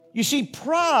You see,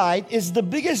 pride is the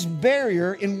biggest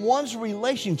barrier in one's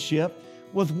relationship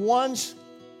with one's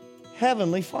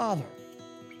heavenly Father.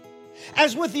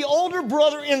 As with the older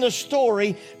brother in the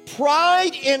story,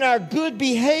 pride in our good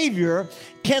behavior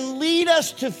can lead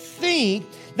us to think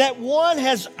that one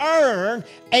has earned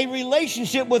a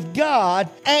relationship with God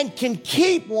and can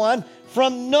keep one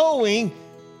from knowing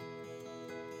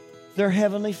their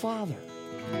heavenly Father.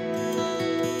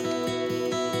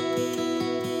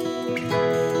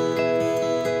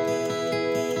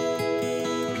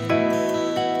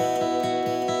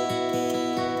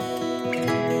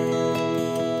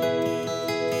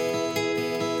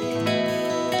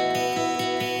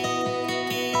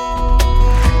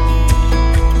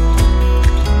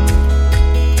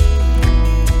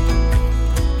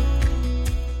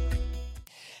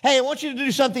 Hey, I want you to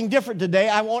do something different today.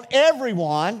 I want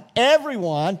everyone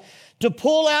to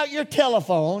pull out your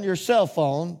telephone, your cell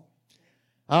phone.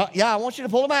 I want you to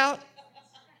pull them out.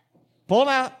 Pull them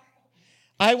out.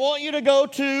 I want you to go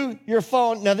to your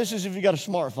phone. Now, this is if you got a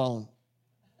smartphone.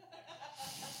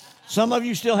 Some of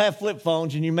you still have flip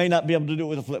phones, and you may not be able to do it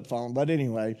with a flip phone. But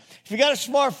anyway, if you got a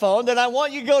smartphone, then I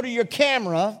want you to go to your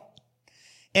camera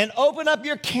and open up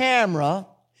your camera,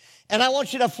 and I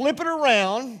want you to flip it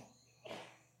around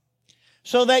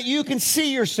so that you can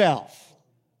see yourself.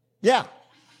 Yeah.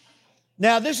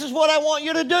 Now, this is what I want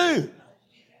you to do.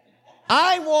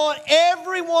 I want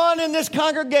everyone in this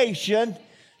congregation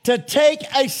to take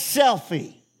a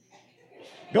selfie.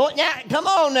 Go, now, come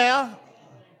on now.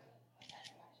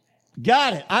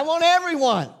 Got it. I want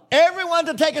everyone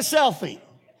to take a selfie.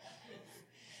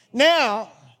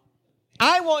 Now,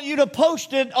 I want you to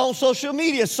post it on social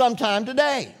media sometime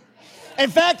today. In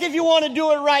fact, if you want to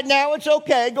do it right now, it's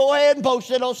okay. Go ahead and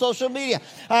post it on social media.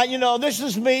 This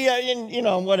is me,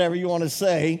 whatever you want to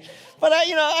say. But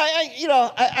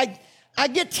I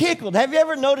get tickled. Have you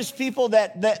ever noticed people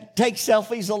that take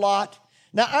selfies a lot?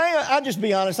 Now, I'll just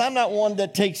be honest. I'm not one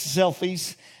that takes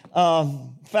selfies.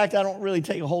 In fact, I don't really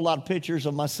take a whole lot of pictures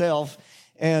of myself,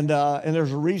 and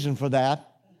there's a reason for that.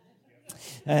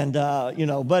 And,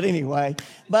 but anyway,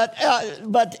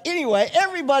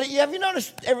 everybody, have you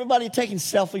noticed everybody taking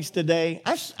selfies today?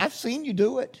 I've seen you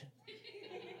do it.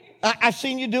 I've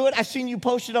seen you do it. I've seen you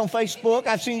post it on Facebook.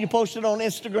 I've seen you post it on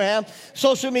Instagram,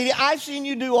 social media. I've seen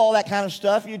you do all that kind of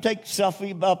stuff. You take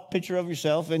a picture of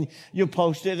yourself and you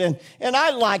post it. And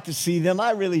I like to see them.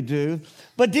 I really do.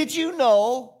 But did you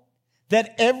know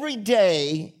that every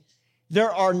day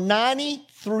there are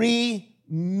 93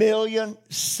 million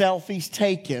selfies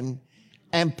taken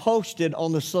and posted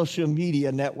on the social media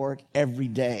network every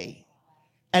day?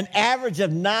 An average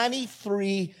of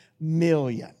 93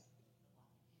 million.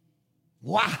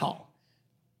 Wow.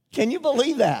 Can you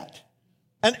believe that?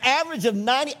 An average of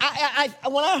 90.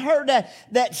 When I heard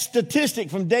that statistic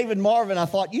from David Marvin, I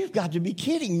thought, you've got to be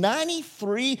kidding.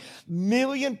 93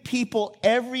 million people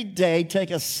every day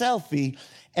take a selfie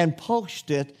and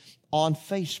post it on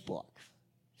Facebook.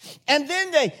 And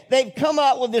then they've come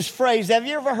out with this phrase. Have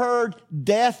you ever heard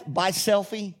death by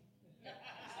selfie?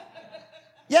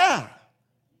 Yeah.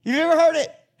 You ever heard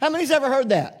it? How many's ever heard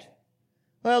that?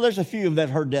 Well, there's a few that have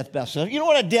heard death by selfie. You know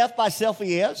what a death by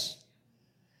selfie is?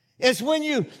 It's when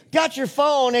you got your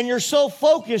phone and you're so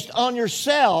focused on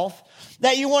yourself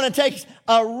that you want to take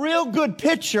a real good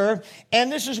picture,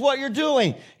 and this is what you're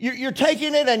doing. You're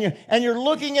taking it and you're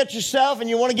looking at yourself, and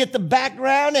you want to get the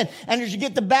background, and as you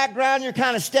get the background, you're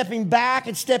kind of stepping back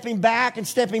and stepping back and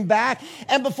stepping back,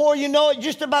 and before you know it,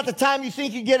 just about the time you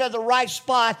think you get at the right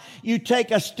spot, you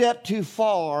take a step too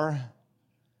far,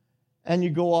 and you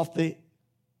go off the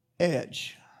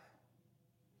edge.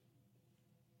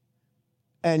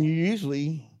 And you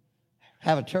usually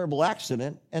have a terrible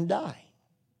accident and die.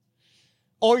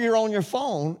 Or you're on your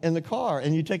phone in the car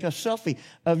and you take a selfie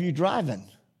of you driving.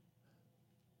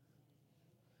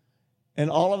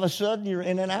 And all of a sudden you're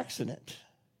in an accident.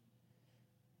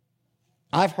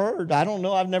 I've heard, I don't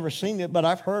know, I've never seen it, but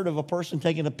I've heard of a person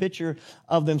taking a picture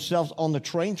of themselves on the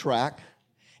train track,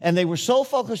 and they were so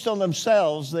focused on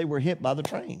themselves they were hit by the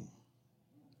train.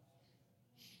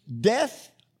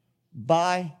 Death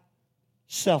by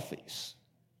selfies.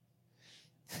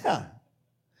 Huh.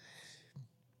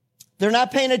 They're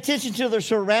not paying attention to their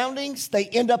surroundings. They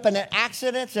end up in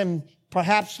accidents and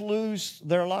perhaps lose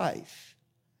their life.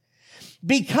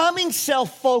 Becoming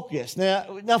self-focused.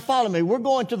 Now follow me. We're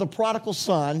going to the prodigal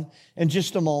son in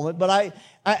just a moment, but I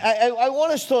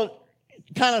want us to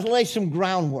kind of lay some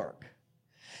groundwork.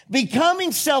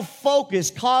 Becoming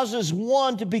self-focused causes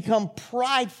one to become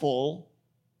prideful.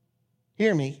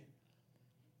 Hear me.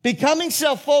 Becoming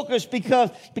self-focused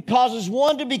causes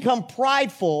one to become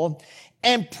prideful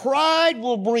And pride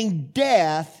will bring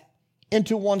death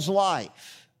into one's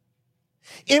life.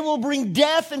 It will bring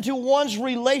death into one's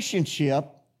relationship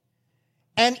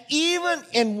and even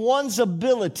in one's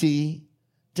ability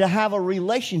to have a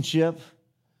relationship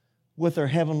with their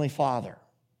Heavenly Father.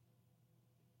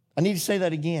 I need to say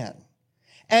that again.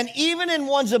 And even in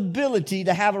one's ability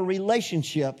to have a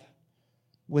relationship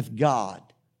with God,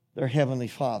 their Heavenly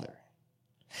Father.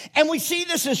 And we see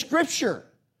this in Scripture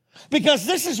because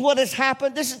this is what has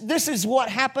happened. This is what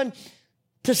happened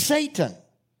to Satan,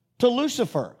 to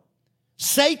Lucifer.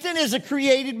 Satan is a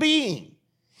created being.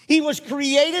 He was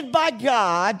created by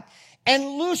God, and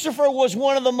Lucifer was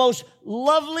one of the most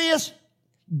loveliest,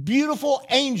 beautiful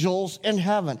angels in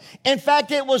heaven. In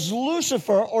fact, it was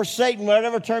Lucifer or Satan,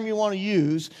 whatever term you want to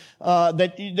use,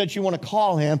 that you want to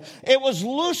call him. It was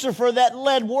Lucifer that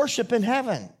led worship in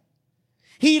heaven.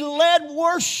 He led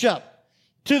worship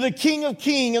to the King of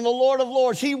Kings and the Lord of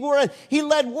Lords. He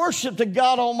led worship to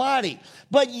God Almighty.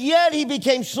 But yet he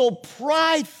became so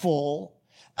prideful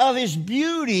of his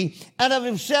beauty and of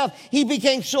himself. He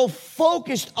became so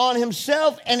focused on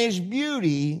himself and his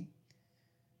beauty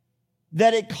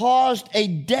that it caused a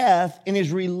death in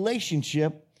his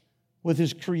relationship with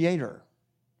his Creator.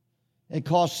 It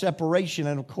caused separation,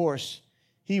 and of course,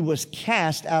 he was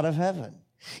cast out of heaven.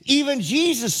 Even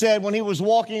Jesus said when he was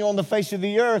walking on the face of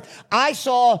the earth, I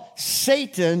saw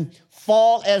Satan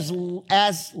fall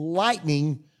as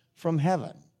lightning from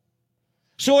heaven.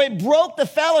 So it broke the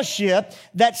fellowship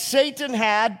that Satan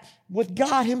had with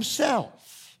God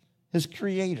himself, his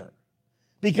Creator,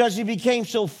 because he became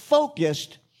so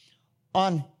focused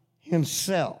on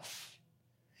himself.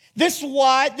 This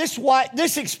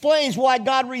explains why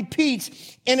God repeats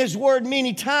in his word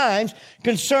many times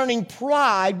concerning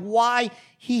pride, why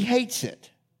he hates it.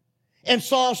 In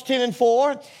Psalms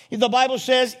 10:4, the Bible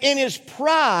says, in his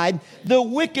pride, the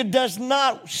wicked does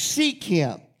not seek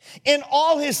him. In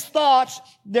all his thoughts,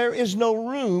 there is no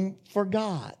room for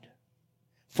God.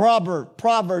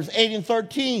 Proverbs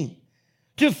 8:13,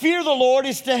 to fear the Lord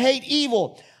is to hate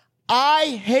evil. I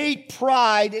hate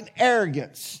pride and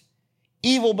arrogance,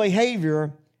 evil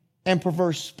behavior, and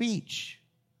perverse speech.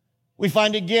 We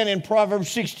find again in Proverbs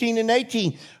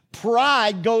 16:18,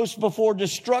 pride goes before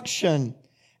destruction,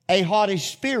 a haughty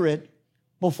spirit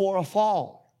before a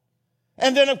fall.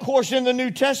 And then, of course, in the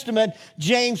New Testament,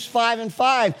 James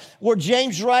 5:5, where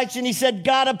James writes, and he said,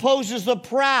 God opposes the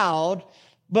proud,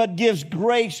 but gives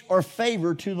grace or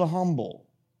favor to the humble.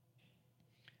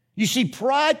 You see,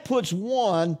 pride puts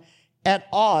one at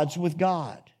odds with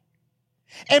God.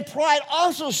 And pride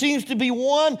also seems to be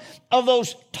one of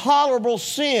those tolerable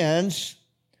sins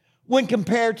when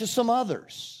compared to some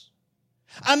others.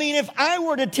 I mean, if I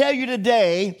were to tell you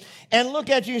today and look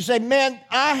at you and say, man,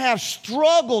 I have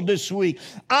struggled this week.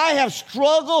 I have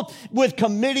struggled with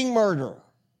committing murder.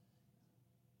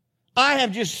 I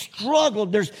have just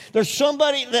struggled. There's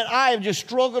somebody that I have just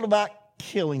struggled about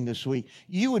killing this week.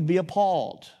 You would be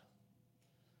appalled.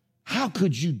 How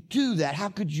could you do that? How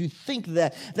could you think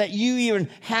that you even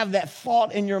have that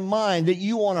thought in your mind that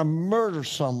you want to murder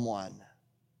someone?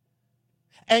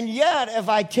 And yet, if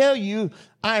I tell you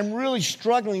I'm really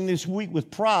struggling this week with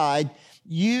pride,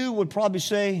 you would probably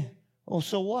say, oh,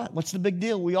 so what? What's the big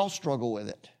deal? We all struggle with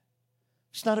it.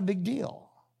 It's not a big deal.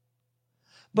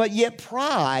 But yet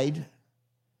pride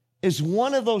is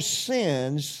one of those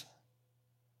sins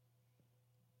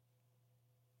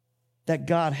that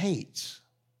God hates.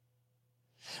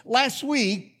 Last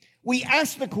week, we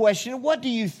asked the question, what do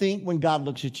you think when God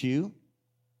looks at you?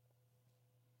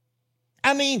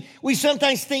 I mean, we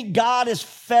sometimes think God is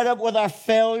fed up with our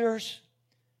failures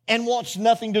and wants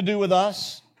nothing to do with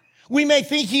us. We may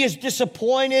think he is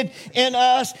disappointed in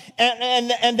us and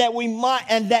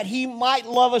that he might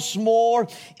love us more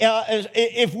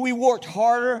if we worked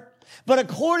harder. But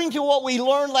according to what we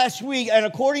learned last week and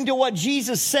according to what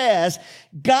Jesus says,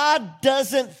 God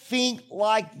doesn't think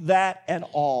like that at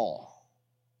all.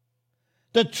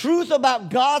 The truth about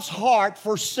God's heart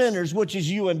for sinners, which is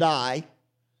you and I,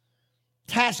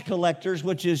 tax collectors,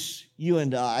 which is you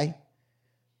and I,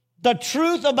 the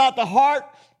truth about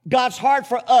God's heart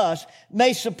for us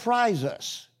may surprise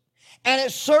us. And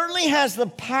it certainly has the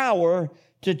power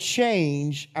to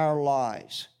change our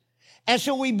lives. And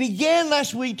so we began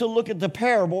last week to look at the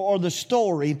parable or the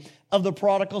story of the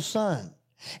prodigal son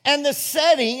and the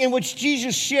setting in which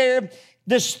Jesus shared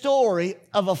the story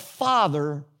of a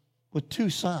father with two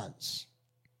sons.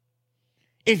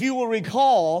 If you will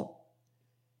recall,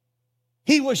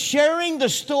 he was sharing the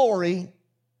story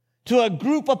to a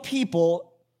group of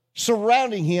people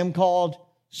surrounding him called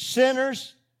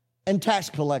sinners and tax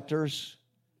collectors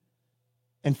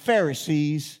and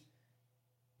Pharisees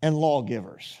and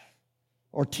lawgivers,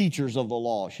 or teachers of the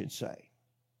law, I should say.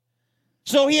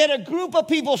 So he had a group of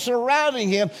people surrounding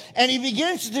him, and he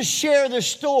begins to share the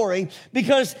story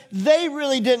because they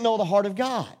really didn't know the heart of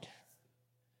God.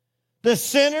 The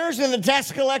sinners and the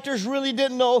tax collectors really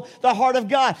didn't know the heart of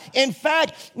God. In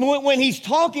fact, when he's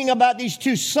talking about these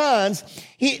two sons,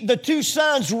 the two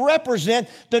sons represent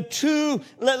the two,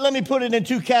 let me put it in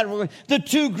two categories, the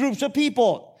two groups of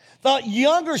people. The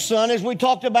younger son, as we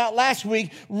talked about last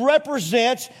week,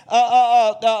 represents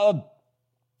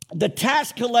the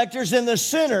tax collectors and the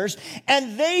sinners,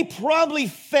 and they probably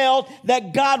felt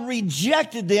that God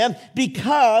rejected them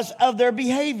because of their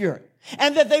behavior,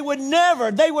 and that they would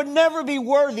never be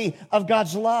worthy of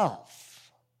God's love.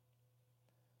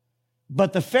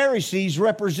 But the Pharisees,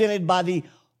 represented by the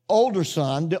older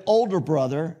son, the older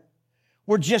brother,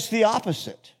 were just the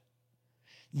opposite.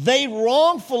 They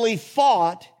wrongfully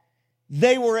thought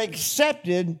they were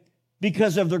accepted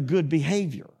because of their good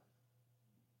behavior.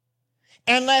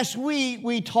 And last week,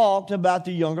 we talked about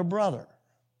the younger brother.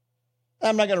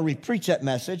 I'm not going to re-preach that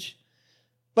message,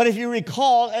 but if you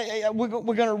recall, we're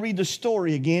going to read the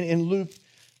story again in Luke,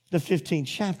 the 15th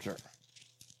chapter.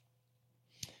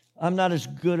 I'm not as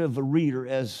good of a reader,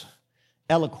 as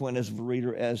eloquent as a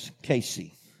reader as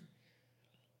Casey,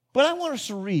 but I want us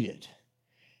to read it.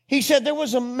 He said, there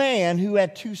was a man who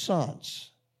had two sons.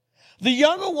 The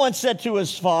younger one said to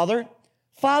his father,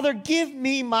 Father, give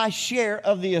me my share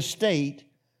of the estate.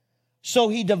 So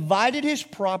he divided his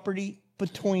property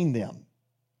between them.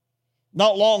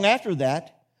 Not long after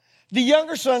that, the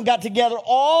younger son got together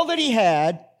all that he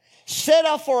had, set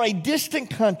out for a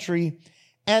distant country,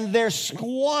 and there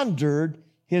squandered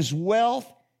his wealth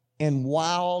in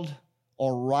wild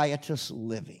or riotous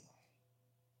living.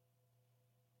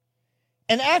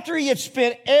 And after he had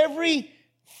spent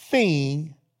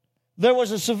everything, there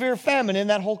was a severe famine in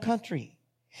that whole country.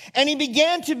 And he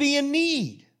began to be in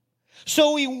need.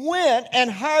 So he went and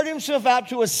hired himself out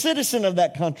to a citizen of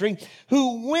that country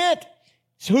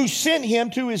who sent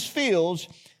him to his fields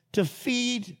to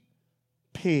feed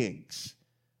pigs.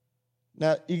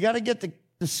 Now, you got to get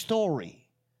the story.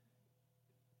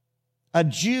 A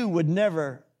Jew would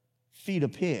never feed a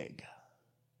pig.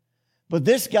 But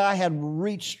this guy had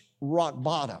reached rock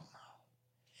bottom.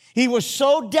 He was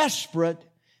so desperate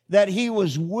that he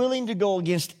was willing to go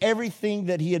against everything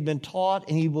that he had been taught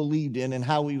and he believed in and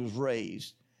how he was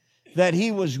raised, that he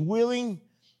was willing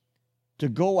to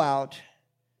go out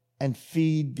and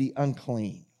feed the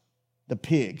unclean, the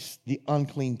pigs, the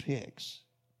unclean pigs.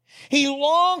 He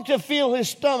longed to fill his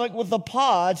stomach with the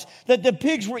pods that the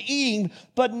pigs were eating,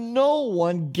 but no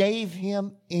one gave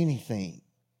him anything.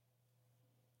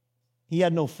 He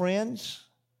had no friends.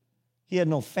 He had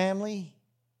no family.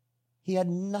 He had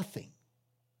nothing.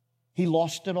 He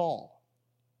lost it all.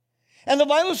 And the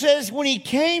Bible says when he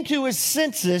came to his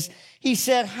senses, he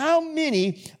said, how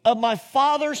many of my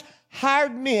father's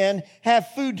hired men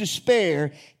have food to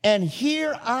spare, and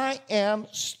here I am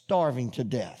starving to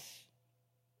death?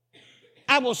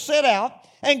 I will set out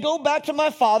and go back to my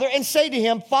father and say to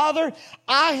him, Father,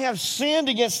 I have sinned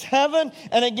against heaven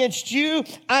and against you.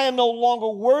 I am no longer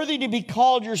worthy to be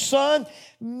called your son.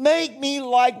 Make me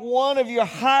like one of your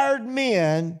hired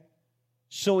men.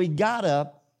 So he got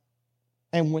up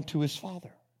and went to his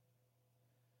father.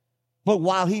 But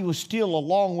while he was still a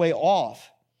long way off,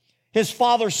 his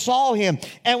father saw him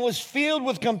and was filled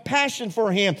with compassion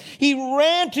for him. He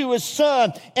ran to his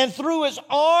son and threw his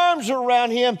arms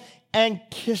around him and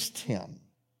kissed him.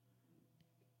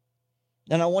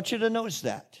 And I want you to notice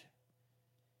that.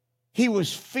 He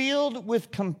was filled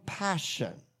with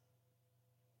compassion.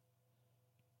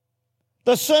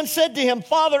 The son said to him,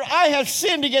 Father, I have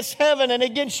sinned against heaven and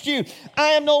against you. I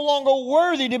am no longer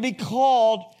worthy to be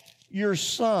called your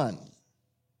son.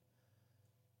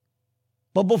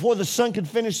 But before the son could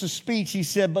finish the speech, he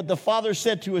said, but the father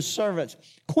said to his servants,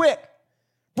 quick,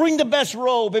 bring the best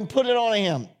robe and put it on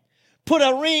him. Put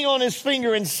a ring on his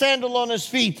finger and sandal on his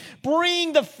feet.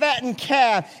 Bring the fattened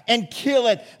calf and kill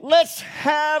it. Let's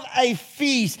have a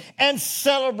feast and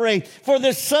celebrate. For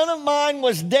this son of mine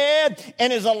was dead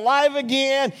and is alive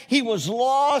again. He was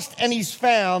lost and he's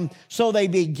found. So they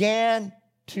began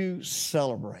to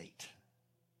celebrate.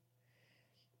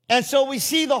 And so we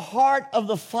see the heart of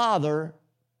the father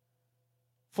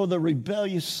for the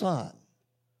rebellious son,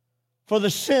 for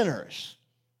the sinners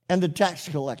and the tax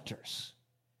collectors.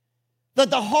 That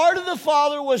the heart of the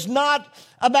Father was not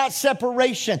about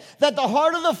separation. That the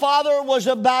heart of the Father was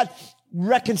about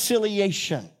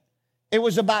reconciliation. It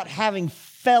was about having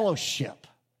fellowship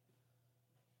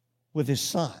with his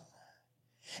son.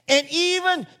 And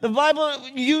even the Bible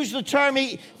used the term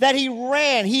that he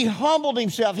ran. He humbled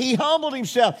himself. He humbled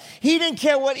himself. He didn't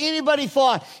care what anybody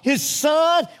thought. His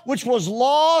son, which was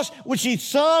lost, which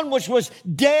was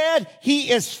dead,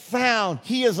 he is found.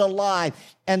 He is alive.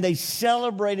 And they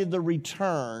celebrated the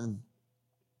return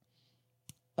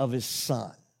of his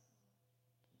son.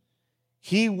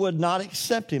 He would not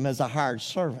accept him as a hired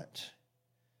servant,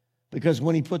 because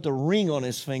when he put the ring on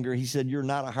his finger, he said, "You're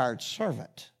not a hired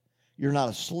servant. You're not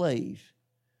a slave.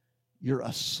 You're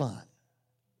a son."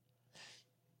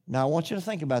 Now, I want you to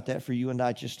think about that for you and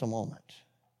I just a moment.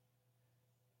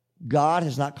 God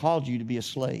has not called you to be a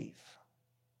slave.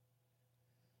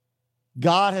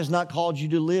 God has not called you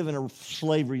to live in a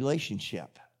slave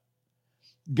relationship.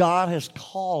 God has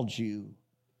called you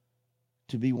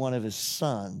to be one of his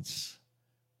sons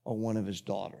or one of his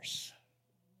daughters.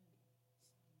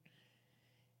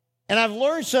 And I've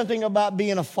learned something about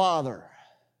being a father.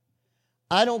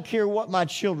 I don't care what my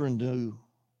children do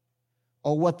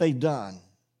or what they've done.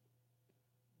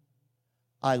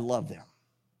 I love them.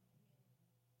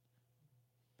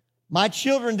 My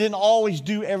children didn't always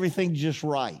do everything just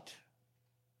right.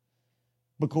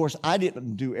 Of course, I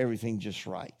didn't do everything just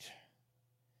right.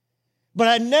 But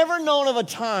I'd never known of a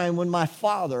time when my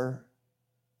father,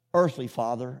 earthly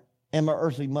father, and my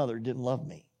earthly mother didn't love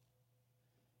me.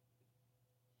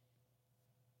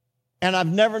 And I've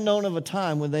never known of a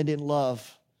time when they didn't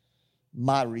love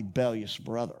my rebellious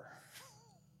brother.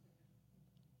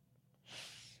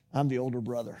 I'm the older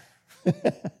brother.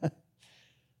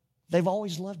 They've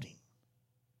always loved him.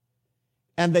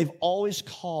 And they've always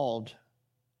called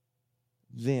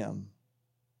them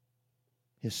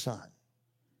his son,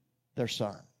 their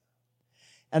son.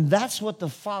 And that's what the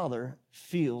Father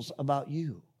feels about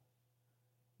you.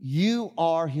 You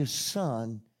are his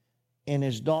son and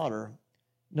his daughter,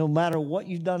 no matter what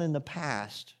you've done in the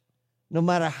past, no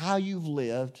matter how you've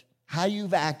lived, how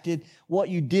you've acted, what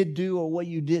you did do or what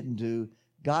you didn't do.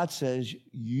 God says,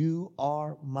 "You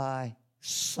are my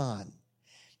son.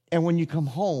 And when you come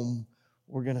home,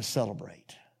 we're going to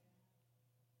celebrate."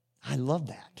 I love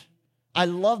that. I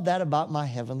love that about my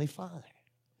Heavenly Father.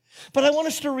 But I want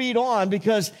us to read on,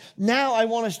 because now I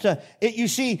want us to, you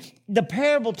see, the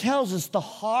parable tells us the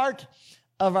heart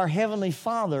of our Heavenly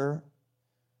Father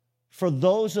for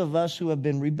those of us who have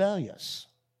been rebellious.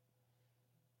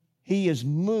 He is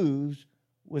moved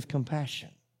with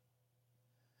compassion.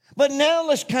 But now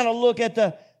let's kind of look at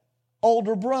the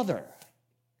older brother.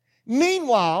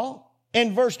 Meanwhile,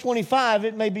 in verse 25,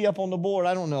 it may be up on the board,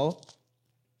 I don't know.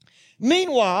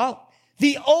 Meanwhile,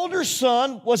 the older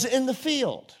son was in the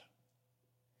field.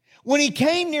 When he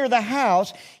came near the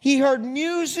house, he heard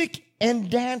music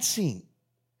and dancing.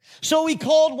 So he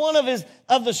called one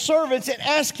of the servants and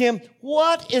asked him,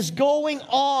 "What is going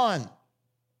on?"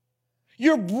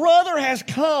 "Your brother has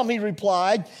come," he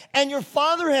replied, "and your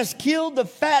father has killed the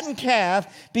fattened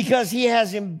calf because he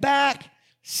has him back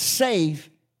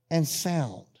safe and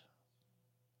sound."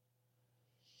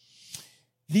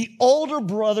 The older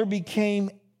brother became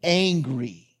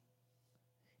angry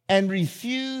and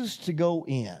refused to go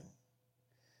in.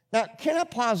 Now, can I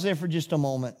pause there for just a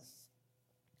moment?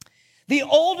 The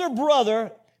older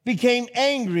brother became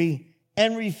angry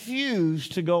and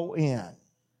refused to go in.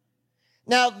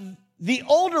 Now, the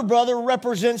older brother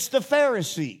represents the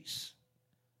Pharisees,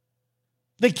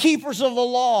 the keepers of the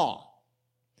law,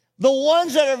 the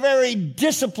ones that are very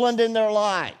disciplined in their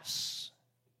lives.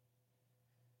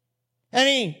 And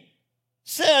he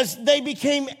says they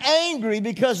became angry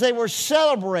because they were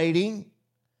celebrating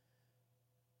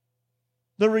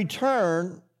the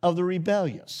return of the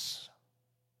rebellious.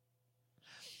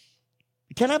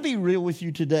 Can I be real with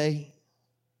you today?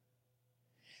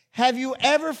 Have you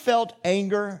ever felt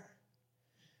anger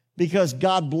because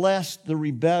God blessed the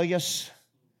rebellious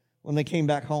when they came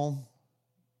back home?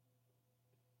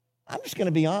 I'm just going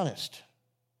to be honest.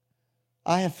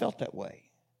 I have felt that way.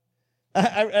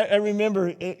 I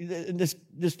remember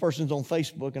this person's on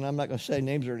Facebook, and I'm not going to say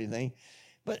names or anything,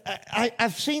 but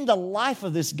I've seen the life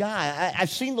of this guy. I've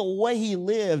seen the way he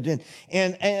lived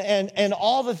and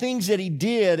all the things that he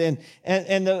did and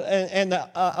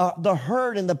the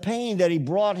hurt and the pain that he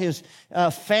brought his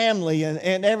family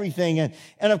and everything. And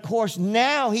of course,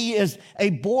 now he is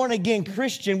a born-again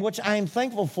Christian, which I am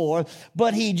thankful for,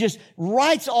 but he just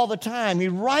writes all the time. He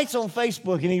writes on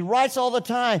Facebook, and he writes all the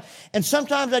time. And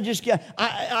sometimes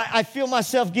I feel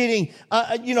myself getting,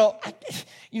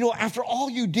 after all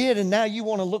you did and now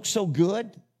you want to look so good.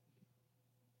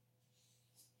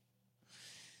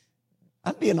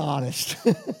 I'm being honest.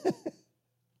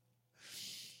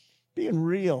 Being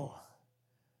real.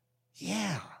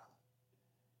 Yeah.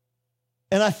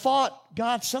 And I thought,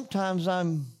 God, sometimes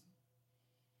I'm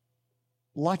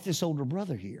like this older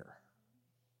brother here.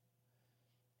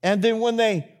 And then when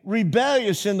they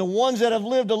rebellious and the ones that have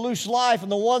lived a loose life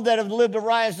and the ones that have lived a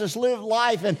riotous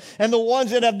life and the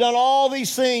ones that have done all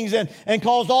these things and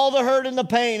caused all the hurt and the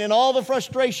pain and all the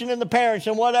frustration in the parents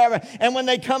and whatever. And when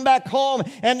they come back home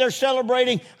and they're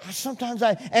celebrating,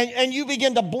 and you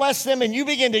begin to bless them and you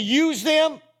begin to use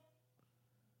them,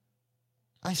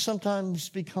 I sometimes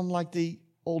become like the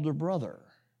older brother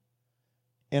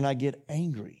and I get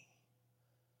angry.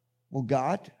 Well,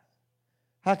 God,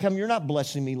 how come you're not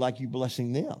blessing me like you're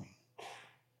blessing them?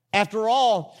 After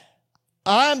all,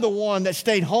 I'm the one that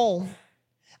stayed home.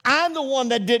 I'm the one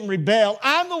that didn't rebel.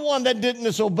 I'm the one that didn't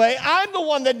disobey. I'm the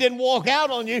one that didn't walk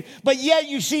out on you. But yet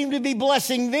you seem to be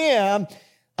blessing them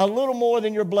a little more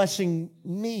than you're blessing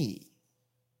me.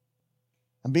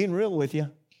 I'm being real with you.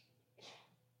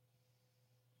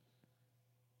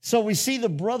 So we see the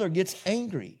brother gets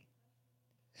angry.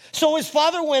 So his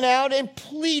father went out and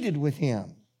pleaded with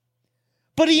him.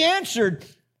 But he answered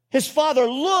his father,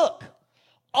 look,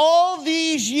 all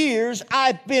these years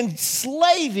I've been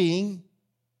slaving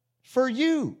for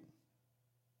you.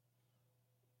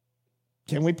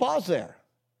 Can we pause there?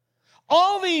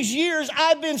 All these years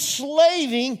I've been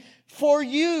slaving for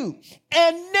you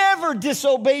and never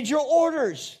disobeyed your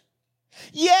orders.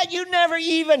 Yet you never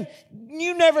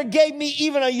gave me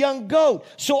even a young goat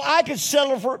so I could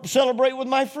celebrate with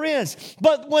my friends.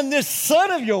 But when this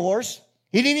son of yours,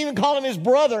 he didn't even call him his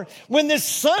brother, when this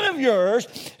son of yours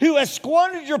who has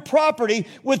squandered your property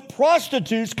with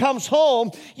prostitutes comes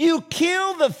home, you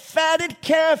kill the fatted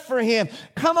calf for him.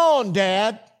 Come on,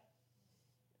 Dad.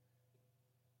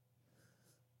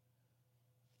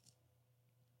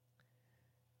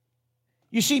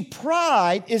 You see,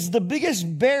 pride is the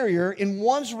biggest barrier in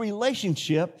one's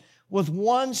relationship with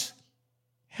one's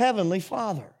heavenly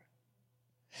Father.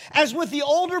 As with the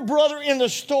older brother in the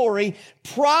story,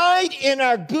 pride in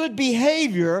our good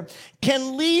behavior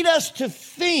can lead us to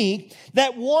think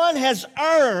that one has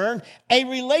earned a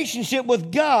relationship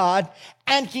with God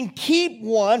and can keep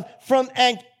one from,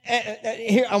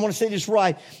 here, I want to say this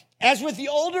right. As with the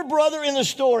older brother in the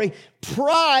story,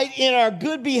 pride in our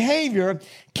good behavior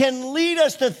can lead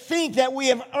us to think that we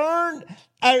have earned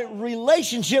a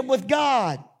relationship with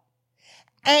God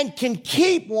and can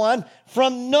keep one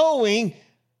from knowing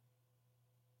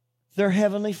their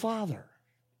heavenly Father.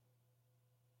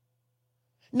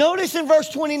 Notice in verse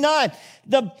 29,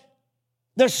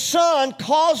 the son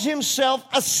calls himself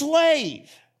a slave.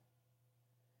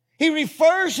 He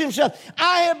refers to himself,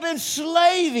 I have been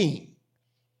slaving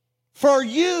for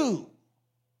you.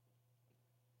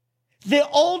 The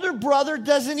older brother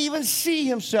doesn't even see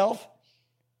himself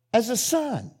as a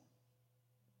son,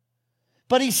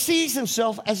 but he sees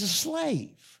himself as a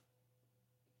slave.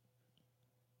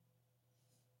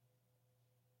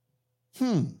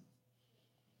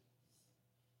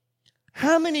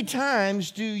 How many times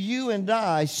do you and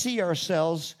I see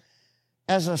ourselves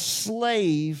as a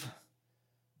slave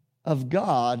of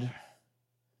God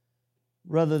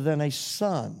rather than a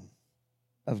son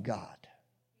of God?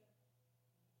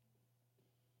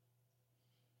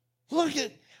 Look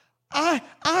at, I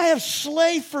have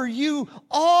slaved for you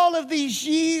all of these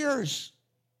years,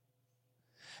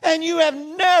 and you have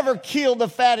never killed the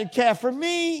fatted calf for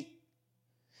me.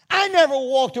 I never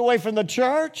walked away from the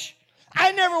church.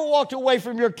 I never walked away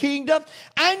from your kingdom.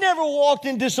 I never walked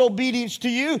in disobedience to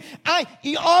you.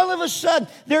 All of a sudden,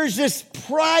 there's this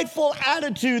prideful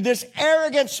attitude, this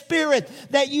arrogant spirit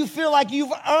that you feel like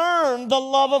you've earned the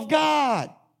love of God.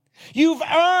 You've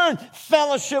earned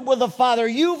fellowship with the Father.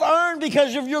 You've earned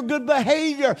because of your good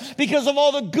behavior, because of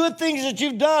all the good things that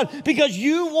you've done, because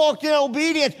you walked in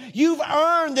obedience. You've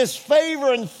earned this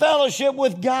favor and fellowship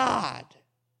with God.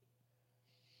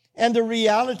 And the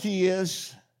reality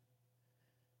is,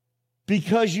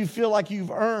 because you feel like you've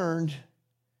earned,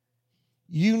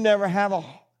 you never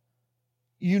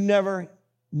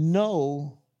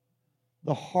know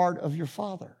the heart of your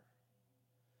Father.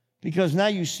 Because now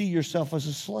you see yourself as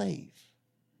a slave.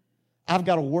 I've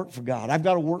got to work for God. I've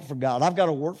got to work for God. I've got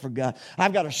to work for God.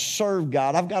 I've got to serve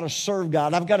God. I've got to serve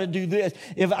God. I've got to do this.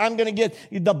 If I'm going to get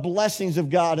the blessings of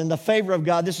God and the favor of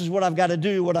God, this is what I've got to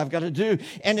do, what I've got to do.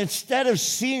 And instead of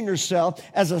seeing yourself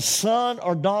as a son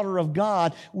or daughter of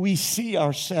God, we see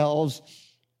ourselves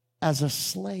as a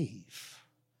slave.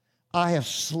 I have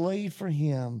slaved for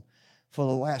him for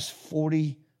the last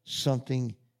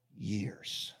 40-something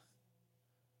years.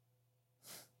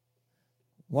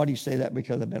 Why do you say that?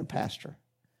 Because I've been a pastor.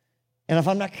 And if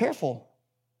I'm not careful,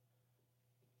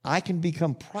 I can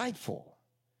become prideful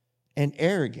and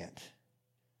arrogant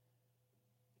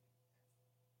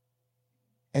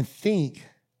and think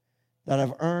that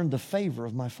I've earned the favor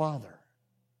of my Father.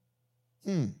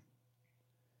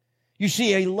 You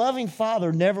see, a loving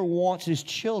father never wants his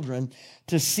children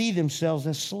to see themselves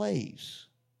as slaves.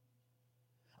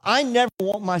 I never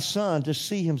want my son to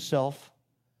see himself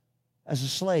as a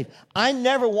slave. I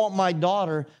never want my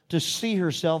daughter to see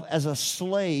herself as a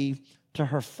slave to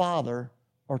her father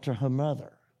or to her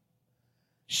mother.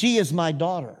 She is my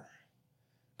daughter.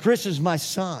 Chris is my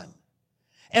son.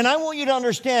 And I want you to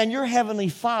understand, your heavenly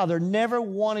Father never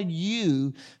wanted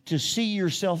you to see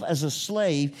yourself as a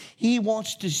slave. He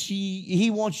wants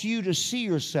you to see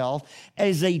yourself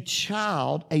as a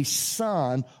child, a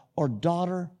son or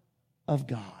daughter of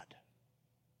God.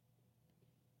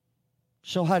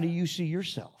 So how do you see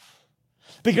yourself?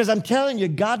 Because I'm telling you,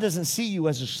 God doesn't see you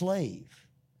as a slave.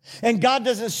 And God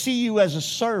doesn't see you as a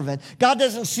servant. God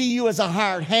doesn't see you as a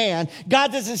hired hand.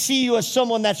 God doesn't see you as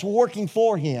someone that's working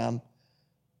for Him.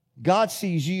 God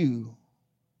sees you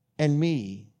and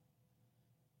me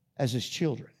as His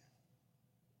children.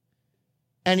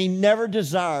 And He never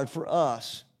desired for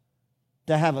us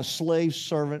to have a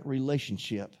slave-servant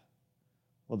relationship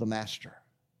with a master.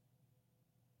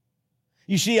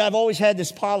 You see, I've always had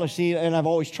this policy, and I've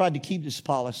always tried to keep this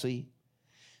policy,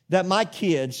 that my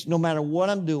kids, no matter what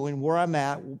I'm doing, where I'm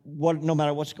at, no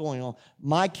matter what's going on,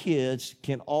 my kids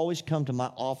can always come to my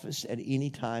office at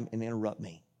any time and interrupt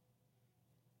me.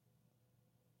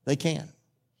 They can.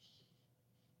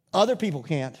 Other people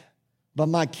can't, but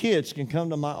my kids can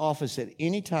come to my office at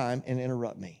any time and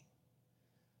interrupt me.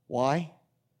 Why?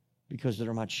 Because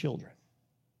they're my children.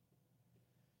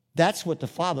 That's what the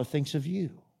Father thinks of you.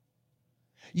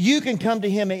 You can come to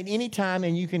Him at any time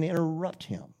and you can interrupt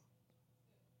Him.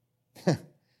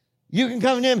 You can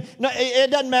come to Him. No,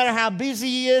 it doesn't matter how busy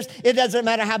He is. It doesn't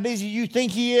matter how busy you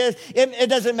think He is. It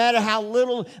doesn't matter how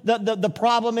little the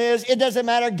problem is. It doesn't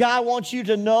matter. God wants you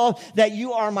to know that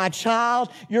you are my child.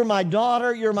 You're my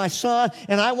daughter. You're my son.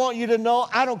 And I want you to know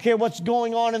I don't care what's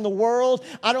going on in the world.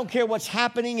 I don't care what's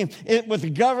happening with the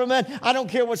government. I don't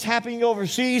care what's happening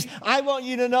overseas. I want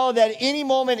you to know that any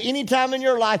moment, any time in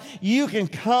your life, you can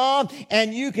come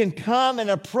and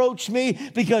approach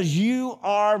me because you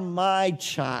are my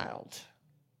child.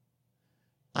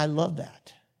 I love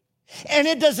that. And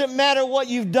it doesn't matter what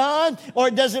you've done or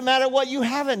it doesn't matter what you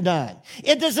haven't done.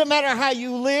 It doesn't matter how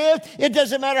you lived. It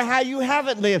doesn't matter how you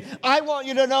haven't lived. I want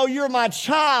you to know you're my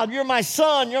child, you're my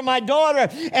son, you're my daughter.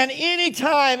 And any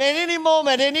time, at any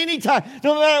moment, at any time,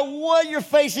 no matter what you're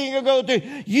facing or going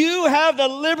through, you have the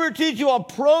liberty to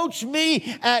approach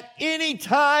me at any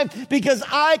time because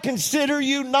I consider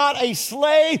you not a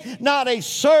slave, not a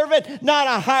servant, not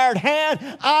a hired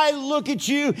hand. I look at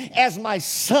you as my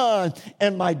son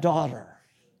and my daughter.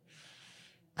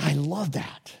 I love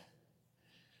that.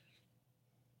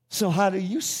 So how do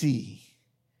you see?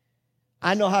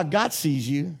 I know how God sees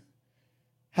you.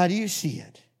 How do you see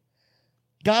it?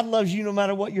 God loves you no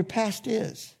matter what your past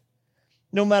is,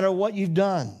 no matter what you've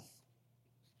done,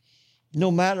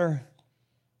 no matter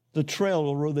the trail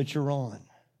or road that you're on.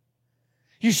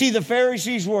 You see, the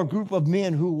Pharisees were a group of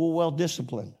men who were well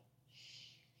disciplined,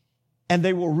 and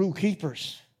they were rule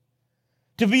keepers.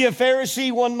 To be a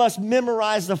Pharisee, one must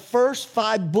memorize the first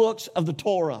 5 books of the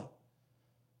Torah.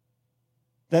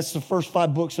 That's the first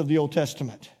 5 books of the Old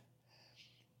Testament.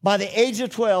 By the age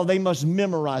of 12, they must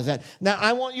memorize that. Now,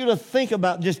 I want you to think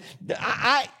about just,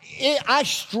 I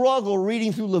struggle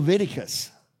reading through Leviticus.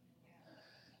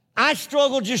 I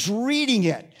struggle just reading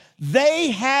it. They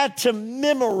had to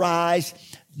memorize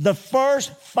the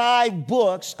first 5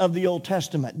 books of the Old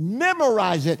Testament.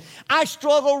 Memorize it. I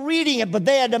struggle reading it, but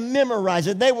they had to memorize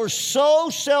it. They were so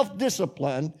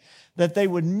self-disciplined that they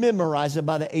would memorize it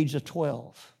by the age of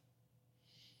 12.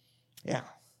 Yeah.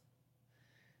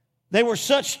 They were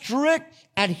such strict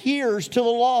adherers to the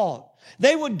law.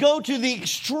 They would go to the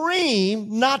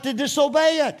extreme not to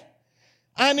disobey it.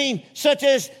 I mean, such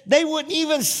as they wouldn't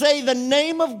even say the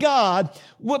name of God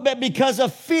because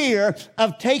of fear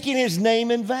of taking His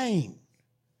name in vain.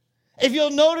 If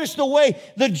you'll notice the way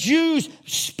the Jews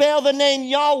spell the name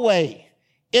Yahweh,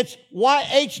 it's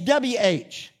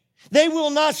YHWH. They will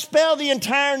not spell the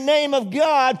entire name of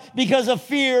God because of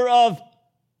fear of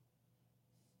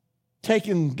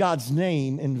taking God's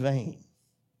name in vain.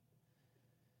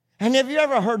 And have you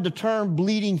ever heard the term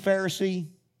bleeding Pharisee?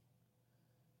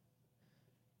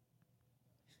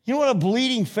 You know what a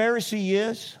bleeding Pharisee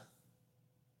is?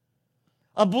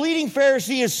 A bleeding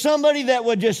Pharisee is somebody that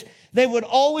they would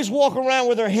always walk around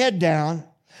with their head down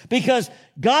because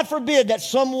God forbid that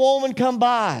some woman come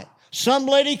by, Some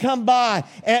lady come by,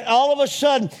 and all of a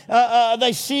sudden,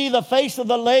 they see the face of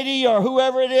the lady or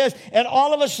whoever it is, and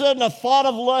all of a sudden a thought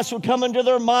of lust would come into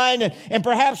their mind, and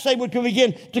perhaps they would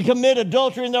begin to commit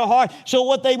adultery in their heart. So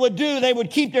what they would do, they would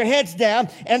keep their heads down,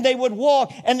 and they would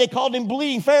walk, and they called them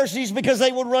bleeding Pharisees because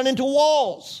they would run into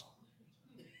walls.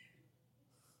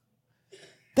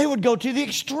 They would go to the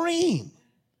extreme,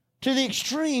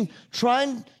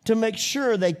 trying to make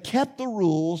sure they kept the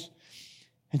rules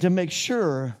and to make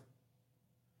sure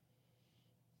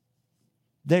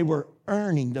they were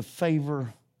earning the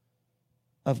favor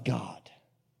of God.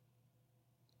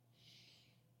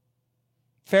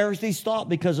 Pharisees thought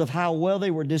because of how well they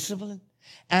were disciplined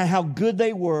and how good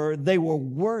they were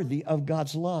worthy of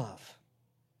God's love.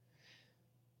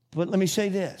 But let me say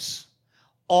this.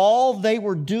 All they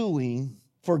were doing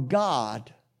for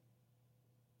God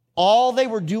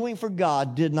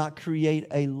did not create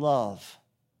a love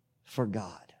for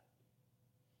God.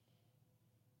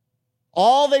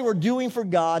 All they were doing for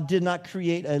God did not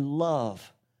create a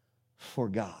love for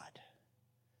God.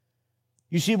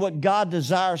 You see, what God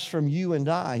desires from you and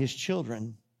I, His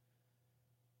children,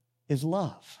 is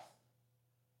love.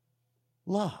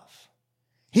 Love.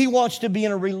 He wants to be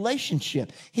in a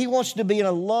relationship. He wants to be in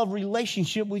a love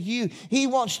relationship with you. He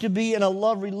wants to be in a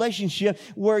love relationship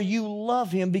where you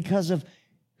love Him because of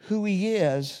who He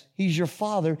is. He's your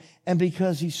Father, and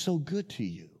because He's so good to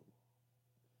you.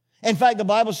 In fact, the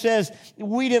Bible says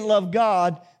we didn't love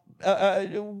God,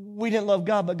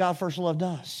 but God first loved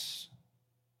us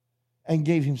and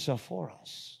gave Himself for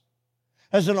us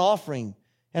as an offering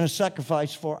and a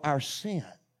sacrifice for our sin.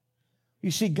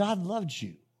 You see, God loved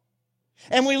you.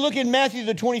 And we look in Matthew,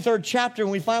 the 23rd chapter,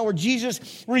 and we find where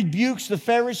Jesus rebukes the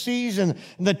Pharisees and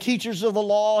the teachers of the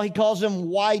law. He calls them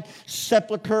white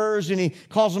sepulchres, and He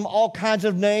calls them all kinds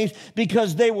of names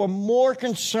because they were more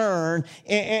concerned,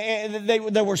 and they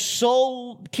were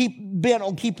so bent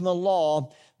on keeping the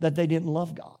law that they didn't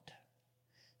love God.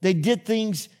 They did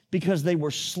things because they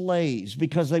were slaves,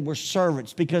 because they were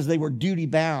servants, because they were duty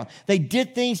bound. They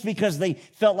did things because they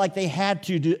felt like they had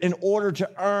to do in order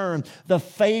to earn the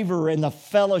favor and the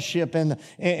fellowship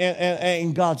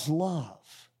and God's love.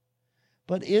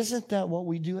 But isn't that what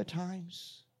we do at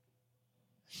times?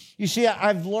 You see,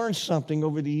 I've learned something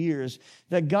over the years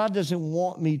that God doesn't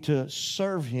want me to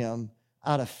serve Him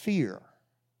out of fear.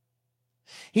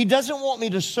 He doesn't want me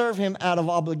to serve Him out of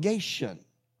obligation.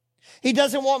 He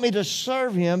doesn't want me to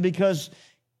serve Him because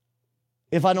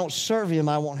if I don't serve Him,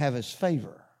 I won't have His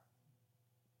favor.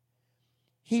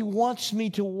 He wants me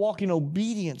to walk in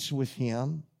obedience with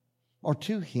Him or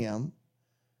to Him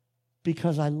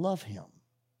because I love Him.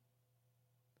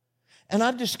 And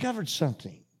I've discovered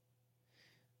something.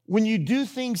 When you do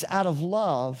things out of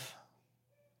love,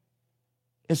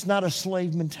 it's not a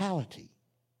slave mentality.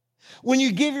 When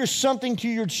you give something to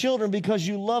your children because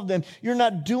you love them, you're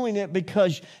not doing it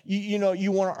because you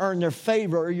want to earn their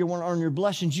favor or you want to earn your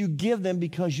blessings. You give them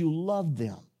because you love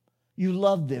them. You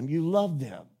love them. You love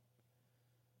them.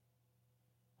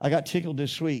 I got tickled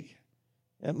this week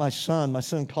at my son. My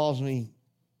son calls me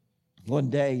one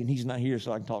day, and he's not here,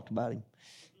 so I can talk about him.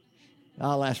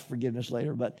 I'll ask forgiveness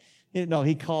later, but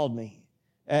he called me.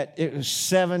 It was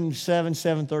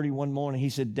 7:30 one morning. He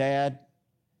said, "Dad,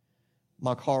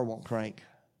 my car won't crank."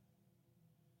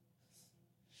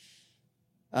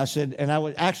 I said, and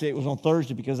it was on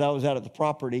Thursday because I was out at the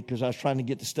property because I was trying to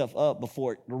get the stuff up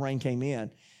before the rain came in.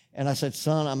 And I said,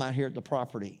 "Son, I'm out here at the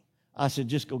property." I said,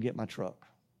 "Just go get my truck."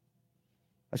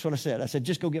 That's what I said. I said,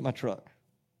 "Just go get my truck."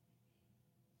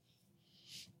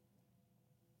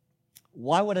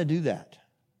 Why would I do that?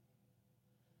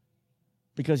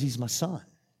 Because he's my son.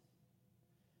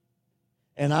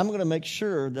 And I'm going to make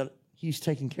sure that he's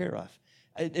taken care of.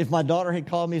 If my daughter had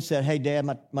called me and said, "Hey, Dad,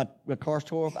 my car's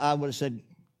tore up," I would have said,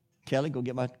 "Kelly, go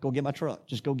get my truck.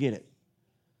 Just go get it.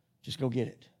 Just go get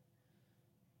it."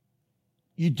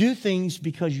 You do things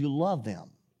because you love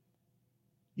them.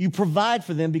 You provide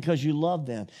for them because you love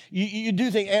them. You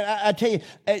do things. And I tell you,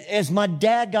 as my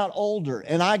dad got older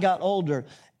and I got older,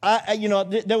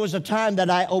 there was a time that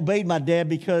I obeyed my dad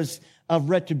because of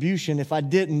retribution. If I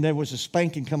didn't, there was a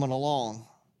spanking coming along.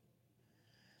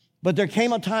 But there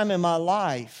came a time in my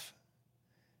life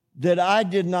that I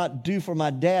did not do for my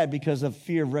dad because of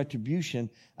fear of retribution.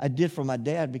 I did for my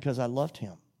dad because I loved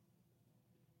him.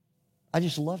 I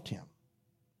just loved him.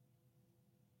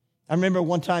 I remember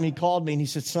one time he called me and he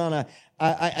said, "Son,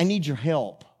 I need your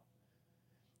help."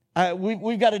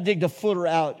 We've got to dig the footer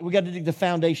out. We've got to dig the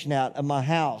foundation out of my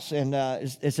house. And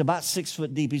it's about 6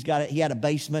 foot deep. He had a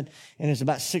basement, and it's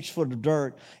about 6 foot of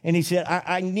dirt. And he said,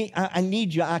 I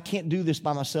need you. I can't do this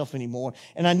by myself anymore.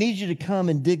 And I need you to come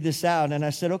and dig this out. And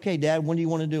I said, okay, Dad, when do you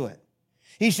want to do it?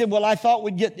 He said, well, I thought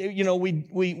we'd get,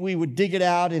 we would dig it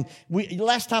out. And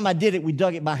last time I did it, we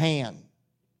dug it by hand.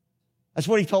 That's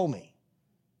what he told me.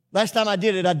 Last time I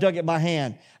did it, I dug it by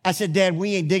hand. I said, Dad,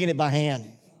 we ain't digging it by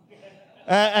hand.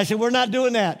 I said, we're not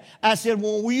doing that. I said,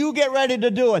 well, will you get ready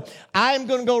to do it? I'm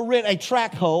going to go rent a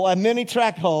track hoe, a mini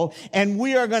track hoe, and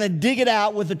we are going to dig it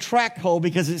out with a track hoe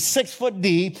because it's 6 foot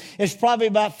deep. It's probably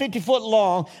about 50 foot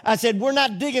long. I said, we're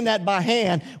not digging that by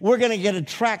hand. We're going to get a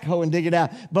track hoe and dig it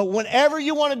out. But whenever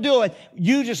you want to do it,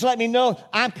 you just let me know.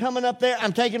 I'm coming up there.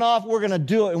 I'm taking off. We're going to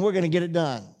do it, and we're going to get it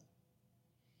done.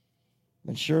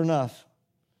 And sure enough,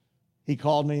 he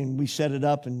called me, and we set it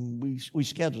up, and we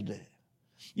scheduled it.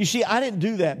 You see, I didn't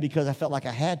do that because I felt like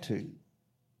I had to.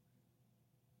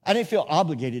 I didn't feel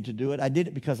obligated to do it. I did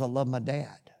it because I love my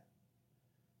dad.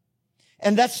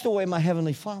 And that's the way my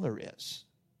Heavenly Father is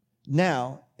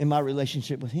now in my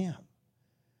relationship with Him.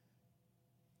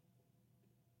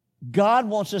 God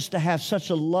wants us to have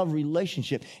such a love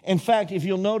relationship. In fact, if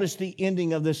you'll notice the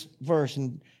ending of this verse,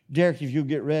 and Derek, if you'll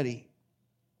get ready.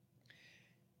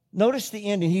 Notice the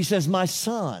ending. He says, my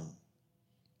son.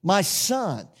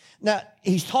 Now,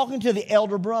 he's talking to the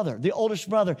elder brother, the oldest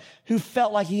brother, who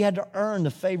felt like he had to earn the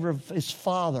favor of his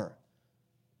father,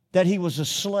 that he was a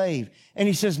slave. And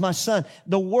he says, my son.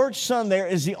 The word son there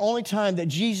is the only time that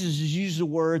Jesus has used the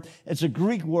word. It's a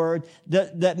Greek word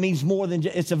that means more than,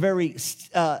 it's a very,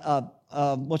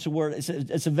 what's the word?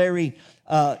 It's a very,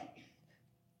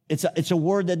 it's a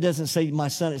word that doesn't say my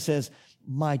son. It says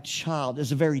my child.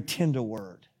 It's a very tender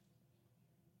word.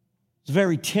 It's a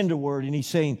very tender word. And he's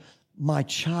saying, my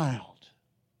child,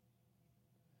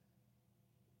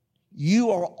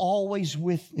 you are always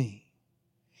with me,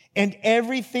 and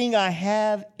everything I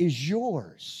have is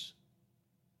yours.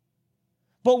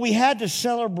 But we had to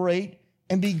celebrate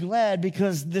and be glad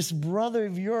because this brother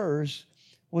of yours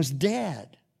was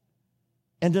dead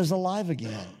and is alive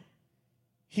again.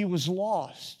 He was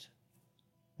lost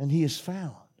and he is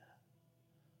found.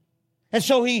 And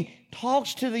so he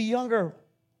talks to the younger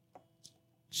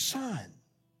son.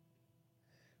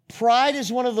 Pride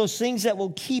is one of those things that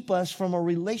will keep us from a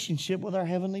relationship with our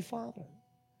Heavenly Father.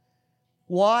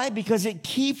 Why? Because it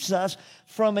keeps us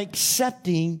from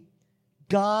accepting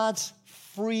God's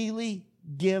freely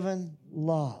given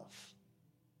love.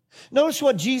 Notice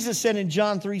what Jesus said in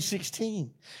John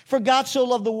 3:16. For God so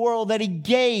loved the world that He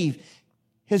gave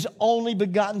His only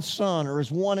begotten Son, or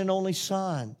His one and only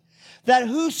Son, that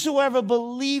whosoever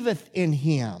believeth in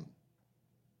Him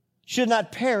should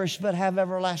not perish but have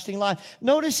everlasting life.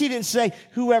 Notice He didn't say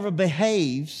whoever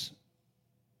behaves.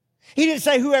 He didn't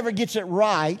say whoever gets it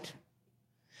right.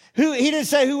 He didn't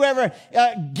say whoever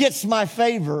gets my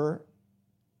favor.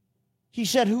 He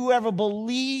said whoever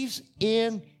believes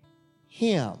in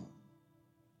Him.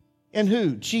 In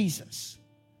who? Jesus.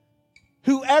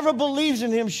 Whoever believes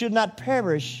in Him should not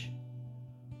perish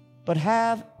but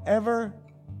have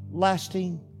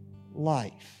everlasting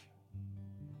life.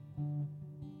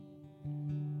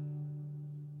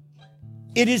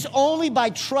 It is only by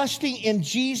trusting in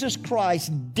Jesus Christ's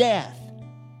death,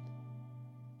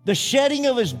 the shedding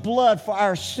of His blood for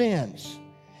our sins,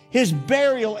 His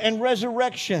burial and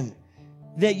resurrection,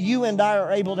 that you and I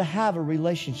are able to have a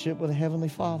relationship with a Heavenly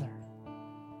Father.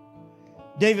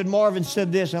 David Marvin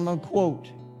said this, I'm going to quote,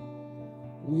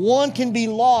 one can be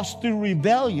lost through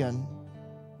rebellion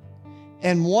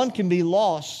and one can be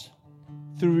lost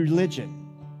through religion.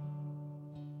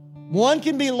 One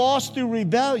can be lost through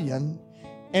rebellion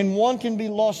and one can be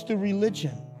lost through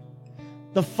religion.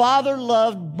 The Father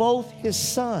loved both His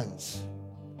sons,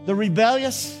 the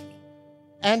rebellious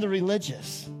and the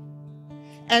religious.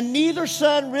 And neither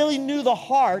son really knew the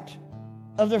heart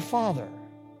of their father.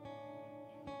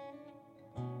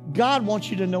 God wants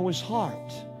you to know His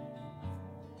heart.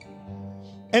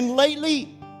 And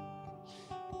lately,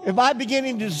 if I'm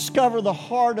beginning to discover the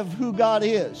heart of who God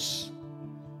is,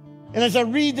 and as I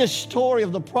read this story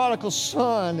of the prodigal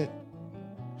son,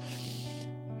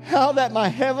 how that my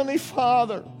Heavenly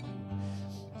Father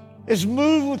is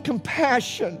moved with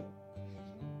compassion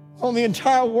on the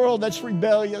entire world that's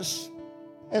rebellious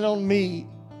and on me.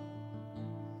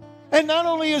 And not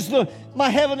only is my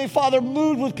Heavenly Father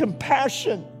moved with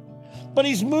compassion But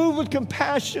he's moved with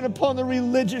compassion upon the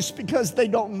religious because they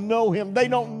don't know him. They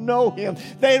don't know him.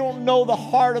 They don't know the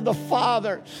heart of the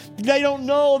Father. They don't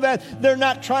know that they're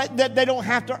not trying, that they don't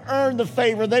have to earn the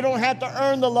favor. They don't have to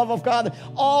earn the love of God.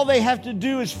 All they have to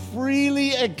do is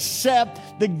freely accept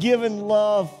the given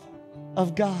love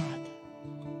of God.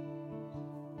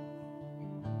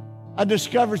 I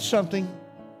discovered something.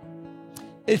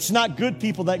 It's not good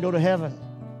people that go to heaven.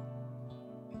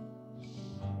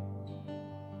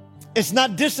 It's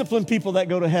not disciplined people that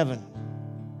go to heaven.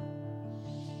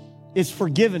 It's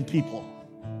forgiven people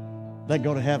that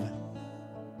go to heaven.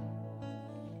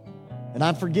 And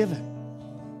I'm forgiven.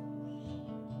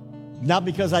 Not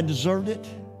because I deserved it,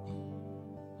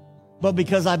 but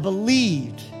because I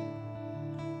believed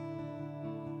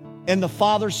in the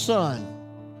Father's Son,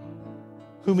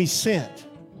 whom he sent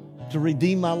to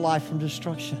redeem my life from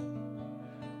destruction.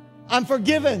 I'm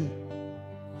forgiven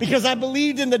because I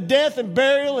believed in the death and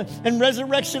burial and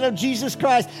resurrection of Jesus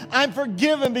Christ. I'm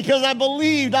forgiven because I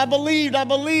believed, and I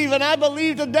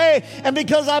believe today. And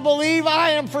because I believe,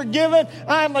 I am forgiven.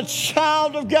 I am a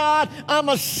child of God. I'm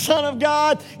a son of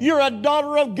God. You're a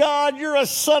daughter of God. You're a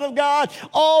son of God.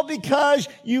 All because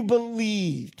you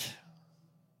believed.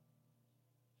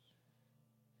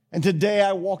 And today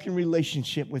I walk in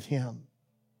relationship with him.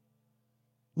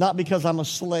 Not because I'm a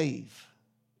slave,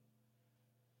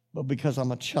 but because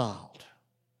I'm a child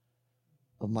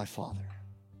of my Father.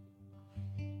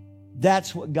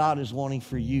 That's what God is wanting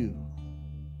for you.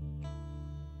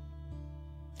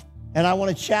 And I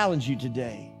want to challenge you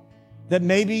today that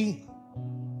maybe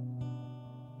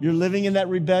you're living in that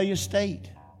rebellious state.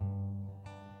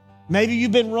 Maybe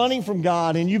you've been running from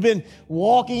God and you've been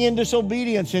walking in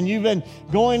disobedience and you've been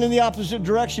going in the opposite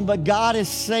direction. But God is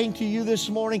saying to you this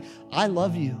morning, I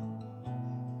love you.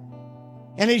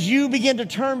 And as you begin to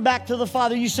turn back to the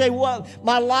Father, you say, well,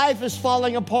 my life is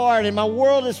falling apart and my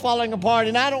world is falling apart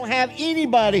and I don't have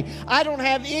anybody.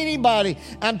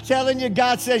 I'm telling you,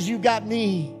 God says, you got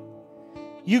me.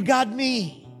 You got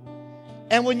me.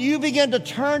 And when you begin to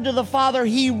turn to the Father,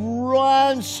 he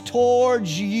runs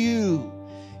towards you.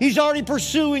 He's already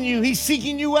pursuing you. He's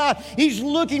seeking you out. He's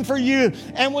looking for you.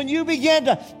 And when you begin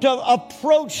to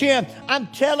approach him, I'm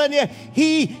telling you,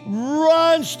 he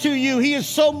runs to you. He is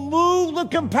so moved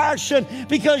with compassion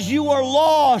because you are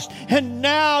lost and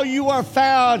now you are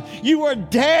found. You are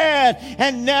dead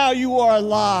and now you are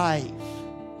alive.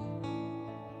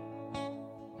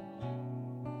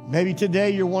 Maybe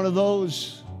today you're one of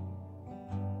those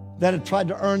that have tried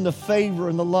to earn the favor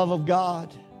and the love of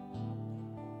God.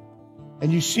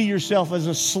 And you see yourself as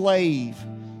a slave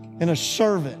and a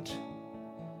servant.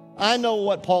 I know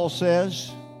what Paul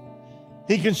says.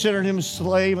 He considered him a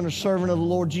slave and a servant of the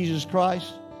Lord Jesus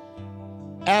Christ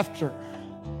after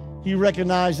he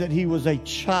recognized that he was a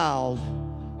child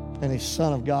and a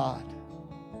son of God.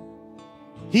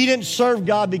 He didn't serve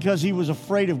God because he was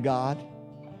afraid of God.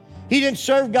 He didn't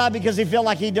serve God because he felt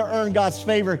like he had to earn God's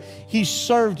favor. He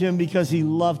served him because he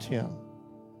loved him,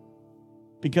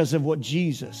 because of what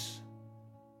Jesus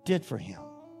did for him.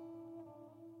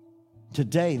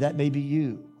 Today, that may be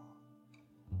you.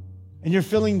 And you're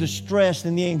feeling the stress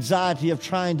and the anxiety of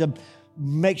trying to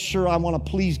make sure I want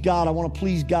to please God. I want to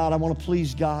please God. I want to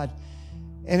please God.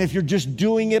 And if you're just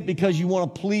doing it because you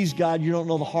want to please God, you don't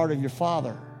know the heart of your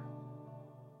Father.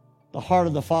 The heart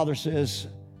of the Father says,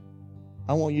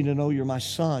 I want you to know you're my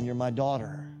son, you're my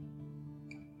daughter.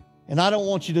 And I don't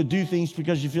want you to do things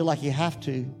because you feel like you have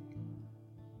to.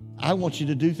 I want you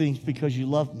to do things because you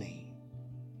love me,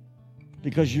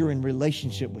 because you're in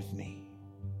relationship with me,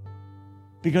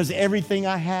 because everything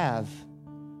I have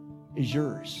is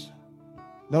yours.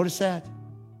 Notice that.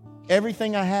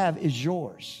 Everything I have is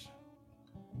yours.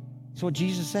 That's what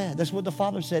Jesus said. That's what the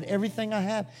Father said. Everything I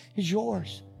have is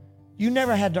yours. You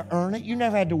never had to earn it. You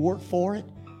never had to work for it.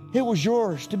 It was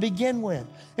yours to begin with.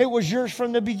 It was yours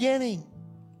from the beginning.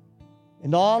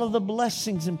 And all of the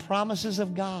blessings and promises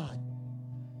of God,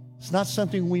 it's not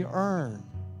something we earn.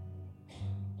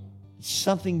 It's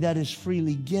something that is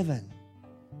freely given,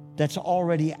 that's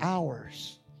already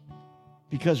ours,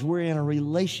 because we're in a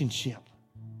relationship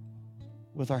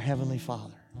with our Heavenly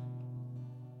Father.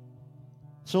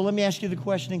 So let me ask you the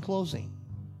question in closing.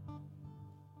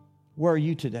 Where are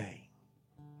you today?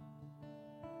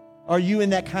 Are you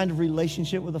in that kind of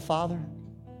relationship with the Father?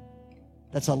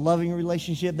 That's a loving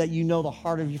relationship, that you know the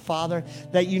heart of your Father,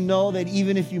 that you know that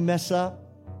even if you mess up,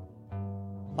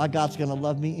 my God's going to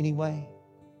love me anyway.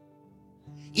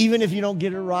 Even if you don't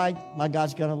get it right, my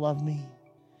God's going to love me.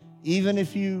 Even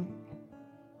if you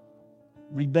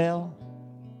rebel,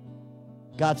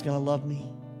 God's going to love me.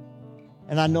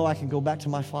 And I know I can go back to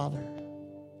my Father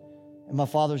And my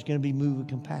Father's going to be moved with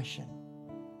compassion.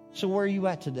 So where are you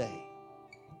at today?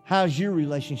 How's your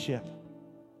relationship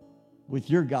with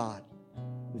your God,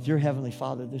 with your Heavenly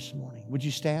Father this morning? Would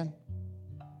you stand?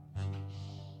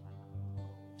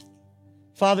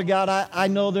 Father God, I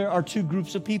know there are two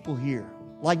groups of people here,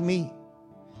 like me.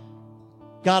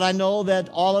 God, I know that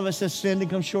all of us have sinned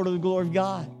and come short of the glory of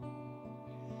God.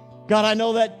 God, I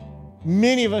know that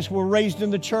many of us were raised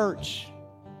in the church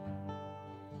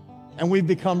and we've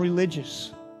become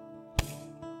religious.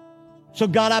 So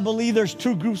God, I believe there's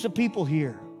two groups of people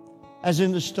here, as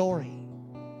in the story.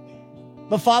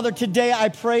 But Father, today I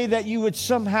pray that you would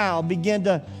somehow begin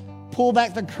to pull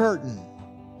back the curtain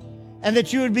and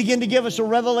that you would begin to give us a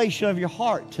revelation of your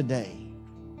heart today.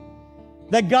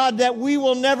 That God, that we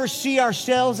will never see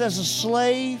ourselves as a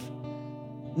slave,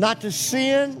 not to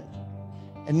sin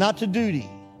and not to duty.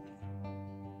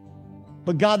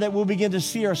 But God, that we'll begin to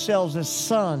see ourselves as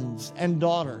sons and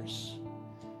daughters.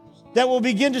 That we'll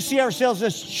begin to see ourselves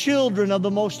as children of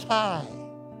the Most High.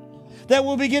 That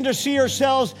we'll begin to see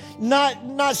ourselves,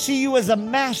 not see you as a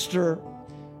master,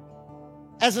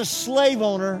 as a slave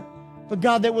owner, but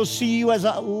God, that we'll see you as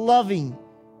a loving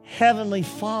Heavenly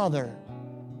Father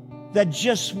that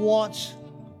just wants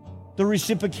the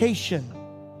reciprocation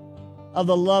of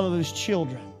the love of His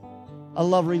children, a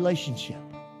love relationship.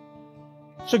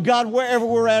 So God, wherever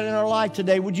we're at in our life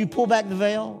today, would you pull back the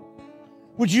veil?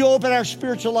 Would you open our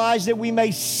spiritual eyes that we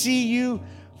may see you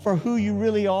for who you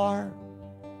really are?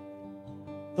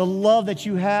 The love that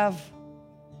you have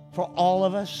for all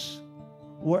of us,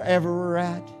 wherever we're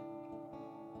at.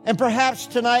 And perhaps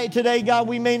today, God,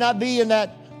 we may not be in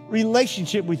that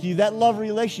relationship with you, that love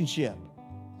relationship.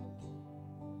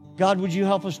 God, would you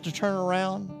help us to turn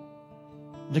around,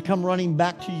 to come running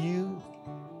back to you?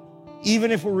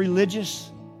 Even if we're religious,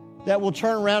 that we'll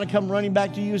turn around and come running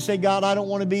back to you and say, God, I don't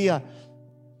want to be a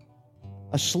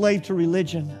slave to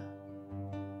religion.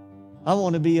 I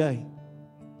want to be a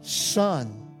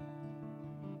son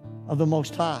of the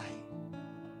Most High.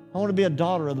 I want to be a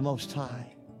daughter of the Most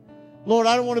High. Lord,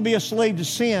 I don't want to be a slave to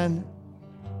sin.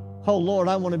 Oh, Lord,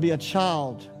 I want to be a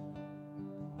child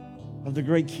of the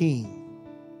great King,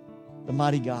 the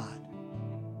mighty God.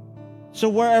 So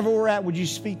wherever we're at, would you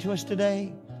speak to us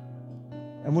today?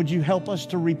 And would you help us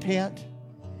to repent?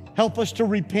 Help us to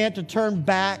repent, to turn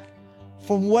back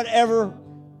from whatever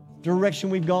direction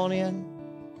we've gone in,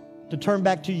 to turn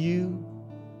back to you,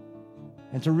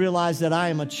 and to realize that I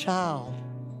am a child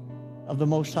of the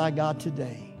Most High God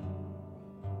today.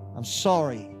 I'm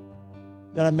sorry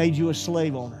that I made you a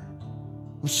slave owner.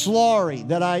 I'm sorry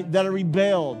that I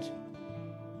rebelled.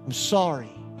 I'm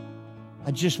sorry. I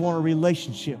just want a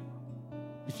relationship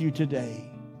with you today.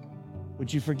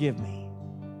 Would you forgive me?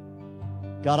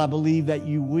 God, I believe that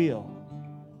you will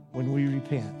when we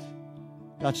repent.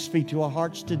 God, speak to our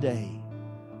hearts today.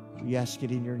 We ask it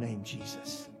in your name,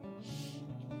 Jesus.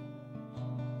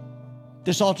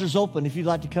 This altar's open. If you'd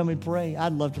like to come and pray,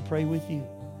 I'd love to pray with you.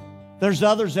 There's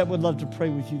others that would love to pray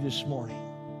with you this morning.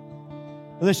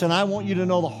 Listen, I want you to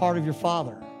know the heart of your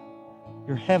Father,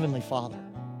 your Heavenly Father.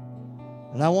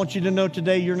 And I want you to know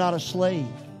today you're not a slave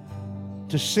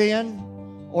to sin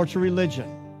or to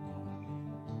religion.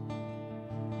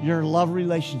 You're in a love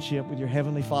relationship with your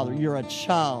Heavenly Father. You're a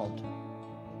child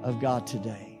of God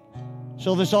today.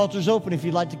 So this altar's open if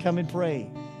you'd like to come and pray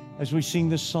as we sing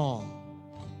this song,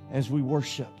 as we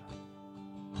worship.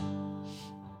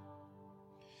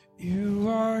 You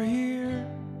are here,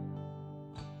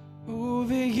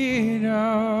 moving in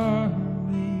our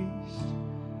midst.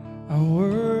 I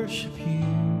worship you.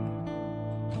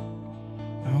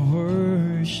 I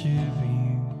worship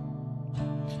you.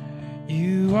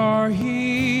 You are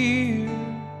here,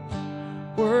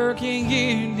 working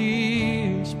in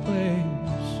this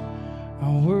place.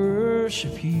 I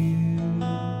worship you.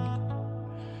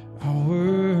 I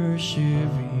worship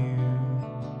you.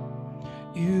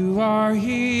 You are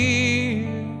here,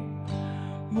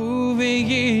 moving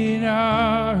in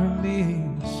our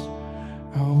midst.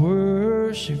 I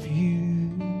worship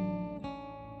you.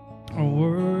 I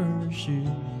worship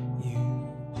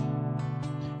you.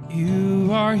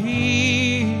 You are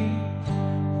here,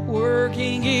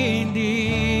 working in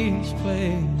this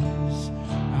place.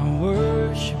 I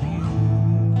worship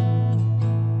you.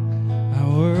 I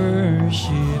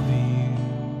worship you.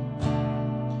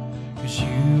 'Cause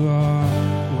you are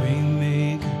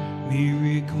waymaker,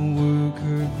 miracle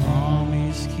worker,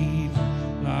 promise keeper,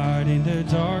 light in the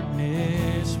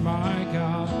darkness, my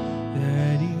God,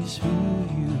 that is who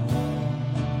you are.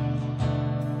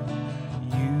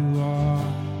 You are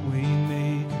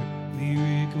waymaker, miracle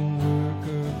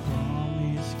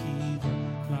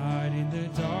the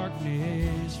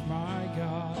darkness, my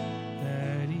God,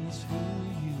 that is who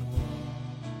you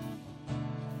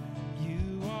are.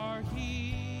 You are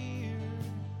here,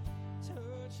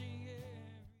 touching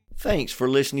every... Thanks for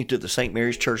listening to the St.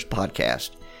 Mary's Church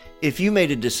podcast. If you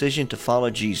made a decision to follow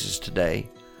Jesus today,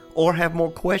 or have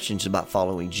more questions about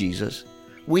following Jesus,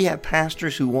 we have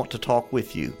pastors who want to talk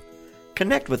with you.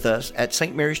 Connect with us at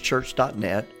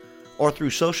stmaryschurch.net or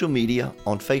through social media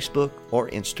on Facebook or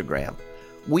Instagram.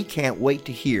 We can't wait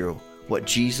to hear what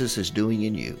Jesus is doing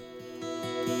in you.